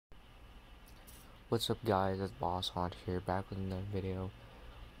What's up guys, it's Boss Hunt here, back with another video.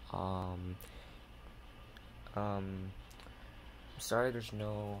 Um, sorry there's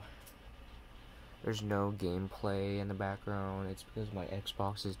no gameplay in the background. It's because my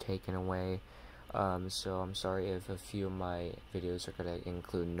Xbox is taken away. So I'm sorry if a few of my videos are gonna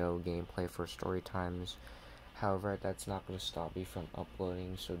include no gameplay for story times. However, that's not gonna stop me from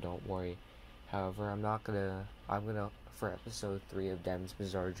uploading, so don't worry. However, I'm gonna for episode 3 of Dem's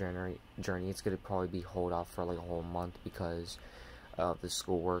Bizarre Journey, it's gonna probably be hold off for like a whole month because of the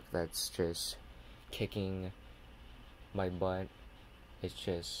schoolwork that's just kicking my butt.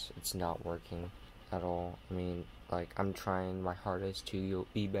 It's not working at all. I mean, like, I'm trying my hardest to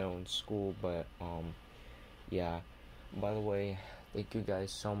be better in school, but yeah. By the way, thank you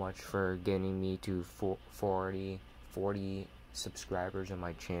guys so much for getting me to 40 subscribers on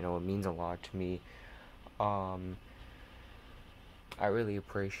my channel. It means a lot to me. I really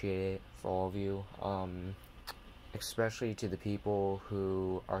appreciate it for all of you, especially to the people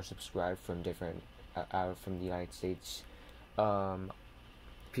who are subscribed from from the United States.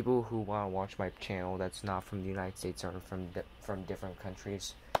 People who want to watch my channel that's not from the United States or from different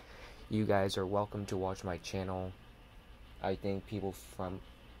countries. You guys are welcome to watch my channel. I think people from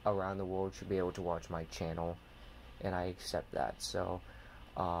around the world should be able to watch my channel, and I accept that. So,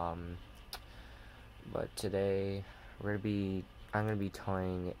 but today I'm gonna be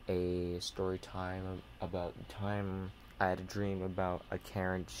telling a story time about the time I had a dream about a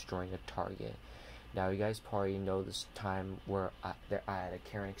Karen destroying a Target. Now, you guys probably know this time where I had a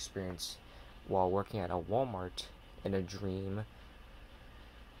Karen experience while working at a Walmart in a dream.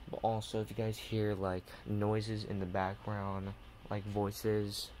 But also, if you guys hear like noises in the background, like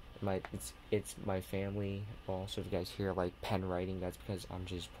voices, it's my family. Also, if you guys hear like pen writing, that's because I'm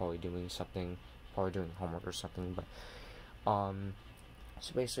just probably doing something, probably doing homework or something. But so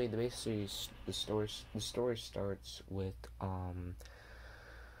basically, the story starts with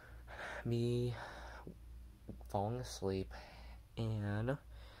me falling asleep, and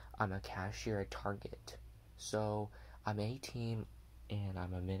I'm a cashier at Target. So I'm 18 and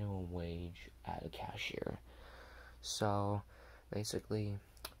I'm a minimum wage at a cashier. So basically,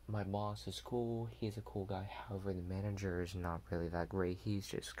 my boss is cool. He's a cool guy. However, the manager is not really that great. He's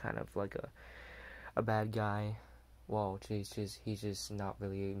just kind of like a bad guy. Well, he's just not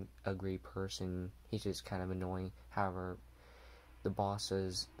really a great person. He's just kind of annoying. However, the boss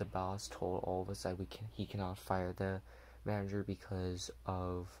told all of us that he cannot fire the manager because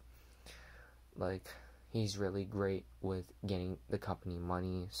of, like, he's really great with getting the company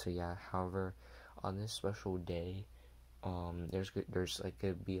money. So yeah. However, on this special day, there's like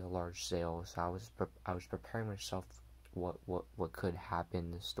gonna be a large sale. So I was preparing myself what could happen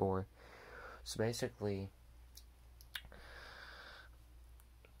in the store. So basically,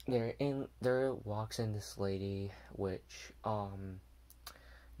 there walks in this lady, which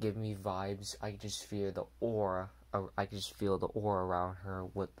give me vibes. I just feel the aura. I just feel the aura around her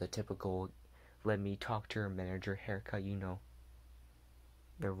with the typical "let me talk to her manager" haircut. You know,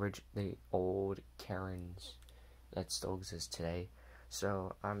 the old Karens that still exist today.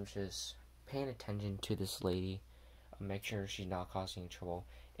 So I'm just paying attention to this lady, make sure she's not causing trouble,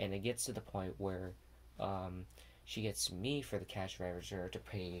 and it gets to the point where she gets me for the cash register to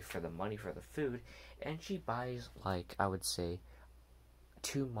pay for the money for the food, and she buys, like, I would say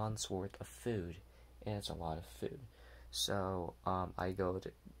 2 months worth of food, and it's a lot of food. So I go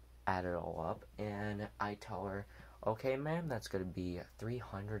to add it all up, and I tell her, "Okay, ma'am, that's gonna be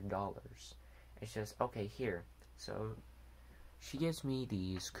 $300. It's just, okay, here." So she gives me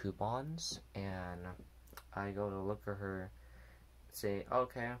these coupons, and I go to look at her, say,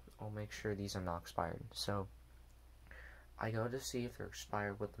 "Okay, I'll make sure these are not expired." So I go to see if they're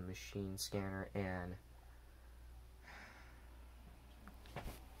expired with the machine scanner, and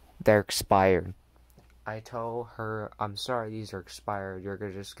they're expired. I tell her, "I'm sorry, these are expired. You're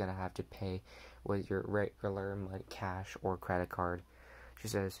just gonna have to pay with your regular money, cash or credit card." She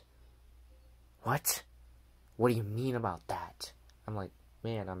says, "What? What do you mean about that?" I'm like,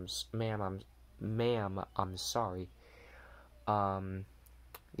 Ma'am, I'm sorry.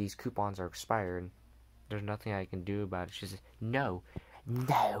 These coupons are expired. There's nothing I can do about it." She says, No,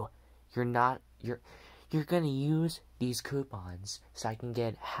 you're not. You're gonna use these coupons so I can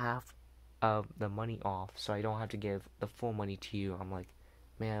get half of the money off, so I don't have to give the full money to you. I'm like,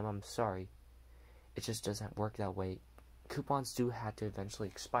 "Ma'am, I'm sorry. It just doesn't work that way. Coupons do have to eventually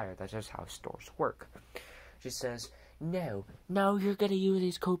expire. That's just how stores work." She says, No, you're gonna use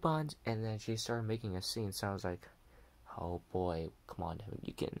these coupons." And then she started making a scene, so I was like, "Oh boy, come on,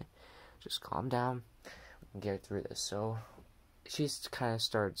 you can just calm down and get through this." So she kind of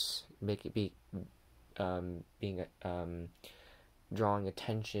starts being drawing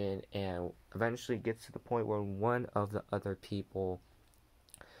attention, and eventually gets to the point where one of the other people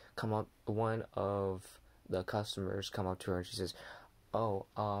one of the customers come up to her and she says, "Oh,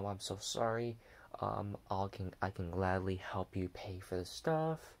 I'm so sorry. I can gladly help you pay for the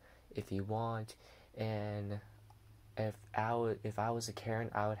stuff if you want." And if I was a Karen,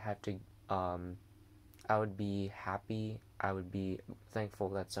 I would have to I would be happy. I would be thankful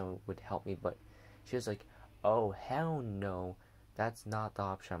that someone would help me, but she was like, "Oh, hell no. That's not the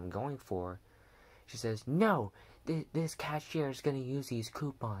option I'm going for." She says, "No, this cashier is going to use these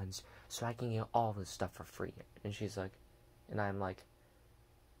coupons so I can get all this stuff for free." And she's like, and I'm like,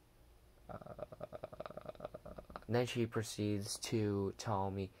 then she proceeds to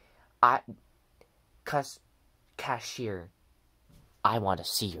tell me, cashier, I want to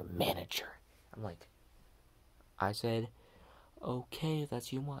see your manager." I'm like, I said, "Okay, if that's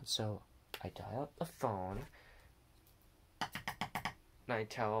what you want." So I dial up the phone and I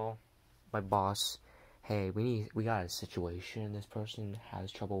tell my boss, "Hey, we got a situation. This person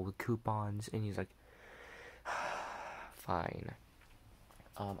has trouble with coupons." And he's like, "Fine."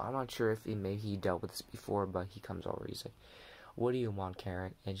 I'm not sure if maybe he dealt with this before, but he comes over. He's like, "What do you want,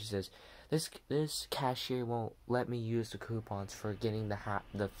 Karen?" And she says, This cashier won't let me use the coupons for getting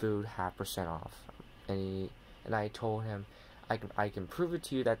the food 50% off." And I told him, I can prove it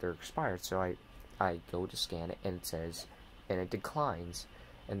to you that they're expired." So I go to scan it, and it says, and it declines,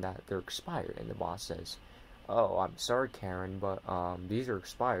 and that they're expired. And the boss says, "Oh, I'm sorry, Karen, but these are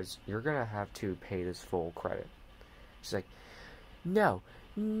expired. You're gonna have to pay this full credit." She's like, "No,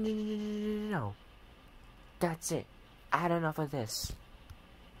 no, that's it. I had enough of this."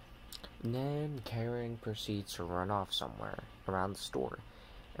 And then Karen proceeds to run off somewhere around the store.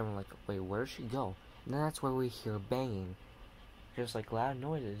 And we're like, "Wait, where did she go?" And then that's where we hear banging. Just like loud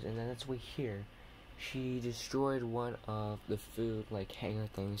noises. And then that's what we hear. She destroyed one of the food, like, hanger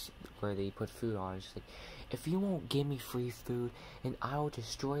things where they put food on. She's like, "If you won't give me free food, then I will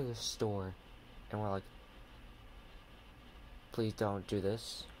destroy the store." And we're like, "Please don't do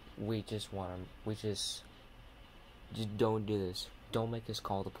this. Just don't do this. Don't make us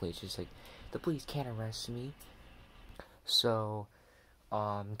call the police." She's like, "The police can't arrest me." So,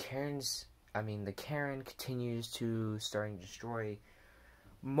 the Karen continues to starting to destroy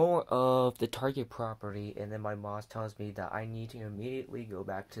more of the Target property, and then my boss tells me that I need to immediately go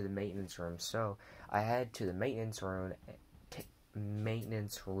back to the maintenance room. So I head to the maintenance room,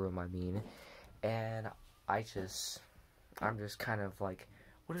 and I'm just kind of like,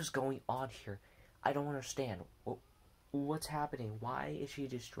 what is going on here? I don't understand. What's happening? Why is she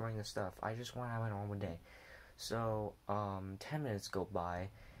destroying the stuff? I just want to have a normal day. So, 10 minutes go by,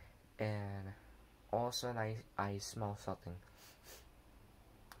 and all of a sudden I smell something.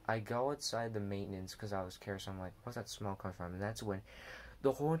 I go outside the maintenance because I was curious. I'm like, what's that smell coming from? And that's when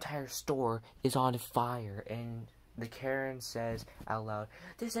the whole entire store is on fire, and the Karen says out loud,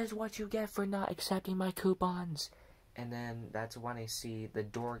 "This is what you get for not accepting my coupons." And then that's when I see the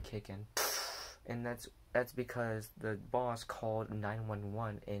door kicking, and that's because the boss called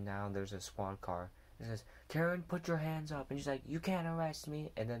 911, and now there's a squad car. It says, "Karen, put your hands up." And she's like, "You can't arrest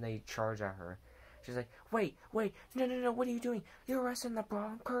me." And then they charge at her. She's like, wait, no, what are you doing? You're arresting the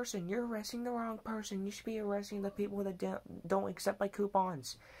wrong person. You're arresting the wrong person. You should be arresting the people that don't accept my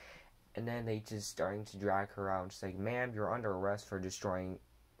coupons." And then they just starting to drag her out. She's like, "Ma'am, you're under arrest for destroying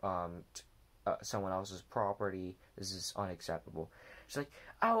someone else's property. This is unacceptable." She's like,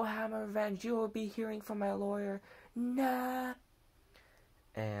 "I will have my revenge. You will be hearing from my lawyer." Nah.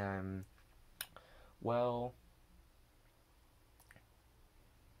 And, well,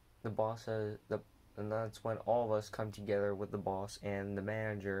 the boss says, and that's when all of us come together with the boss and the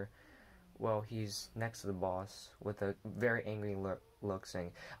manager. Well, he's next to the boss with a very angry look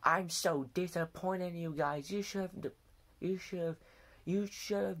saying, "I'm so disappointed in you guys. You should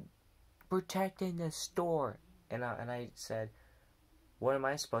have protected the store." And I said, "What am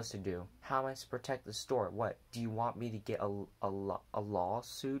I supposed to do? How am I supposed to protect the store? What, do you want me to get a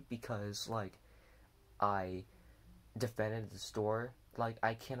lawsuit because, like, I defended the store? Like,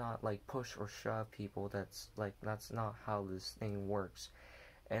 I cannot, like, push or shove people. That's not how this thing works."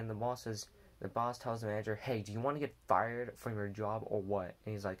 And the boss tells the manager, "Hey, do you want to get fired from your job or what?"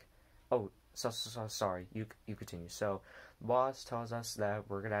 And he's like, "Oh, so sorry, you continue." So the boss tells us that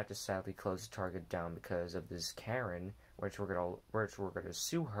we're gonna have to sadly close the Target down because of this Karen, which we're gonna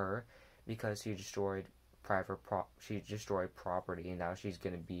sue her because she destroyed property, and now she's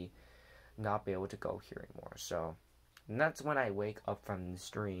gonna not be able to go here anymore. So, and that's when I wake up from the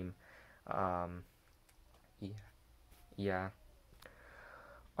stream. Yeah.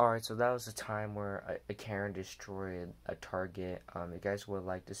 Alright, so that was the time where a Karen destroyed a Target. You guys would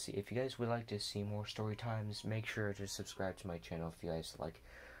like to see, if you guys would like to see more story times, make sure to subscribe to my channel if you guys like.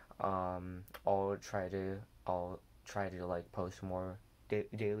 I'll try to like post more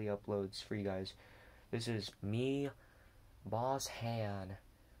daily uploads for you guys. This is me, Boss Han,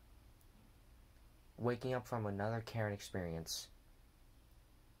 waking up from another Karen experience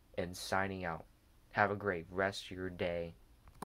and signing out. Have a great rest of your day.